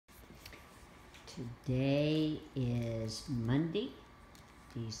Today is Monday,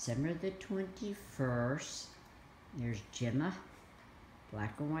 December the 21st. There's Jemma,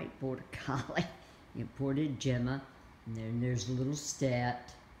 black and white border collie, imported Jemma. And then there's little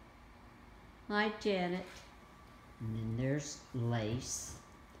Stat. Hi, Janet. And then there's Lace,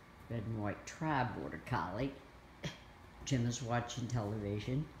 red and white tri-border collie. Jemma's watching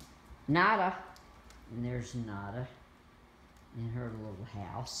television. Nada. And there's Nada in her little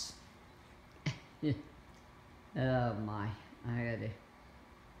house. Oh my, I gotta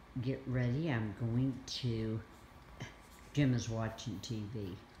get ready. I'm going to, Jemma's watching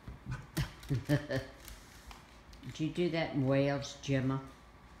TV. Did you do that in Wales, Jemma?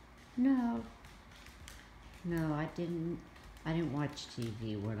 No. No, I didn't watch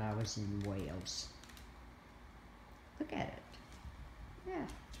TV when I was in Wales. Look at it. Yeah.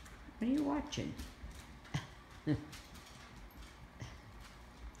 What are you watching?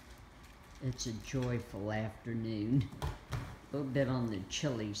 It's a joyful afternoon. A little bit on the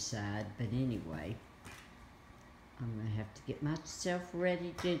chilly side, but anyway. I'm going to have to get myself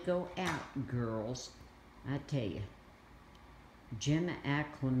ready to go out, girls. I tell you, Jemma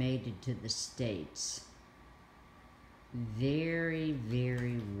acclimated to the States very,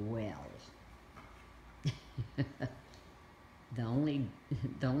 very well. The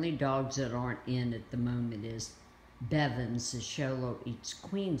only dogs that aren't in at the moment is Bevins, the Sholo eats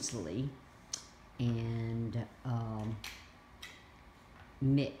Queensley, and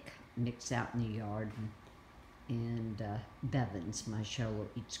Mick's out in the yard, and Bevins, my Sholo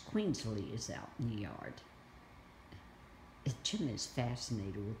eats Queensley, is out in the yard. Jim is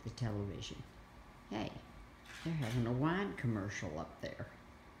fascinated with the television. Hey, they're having a wine commercial up there.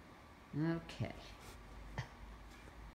 Okay.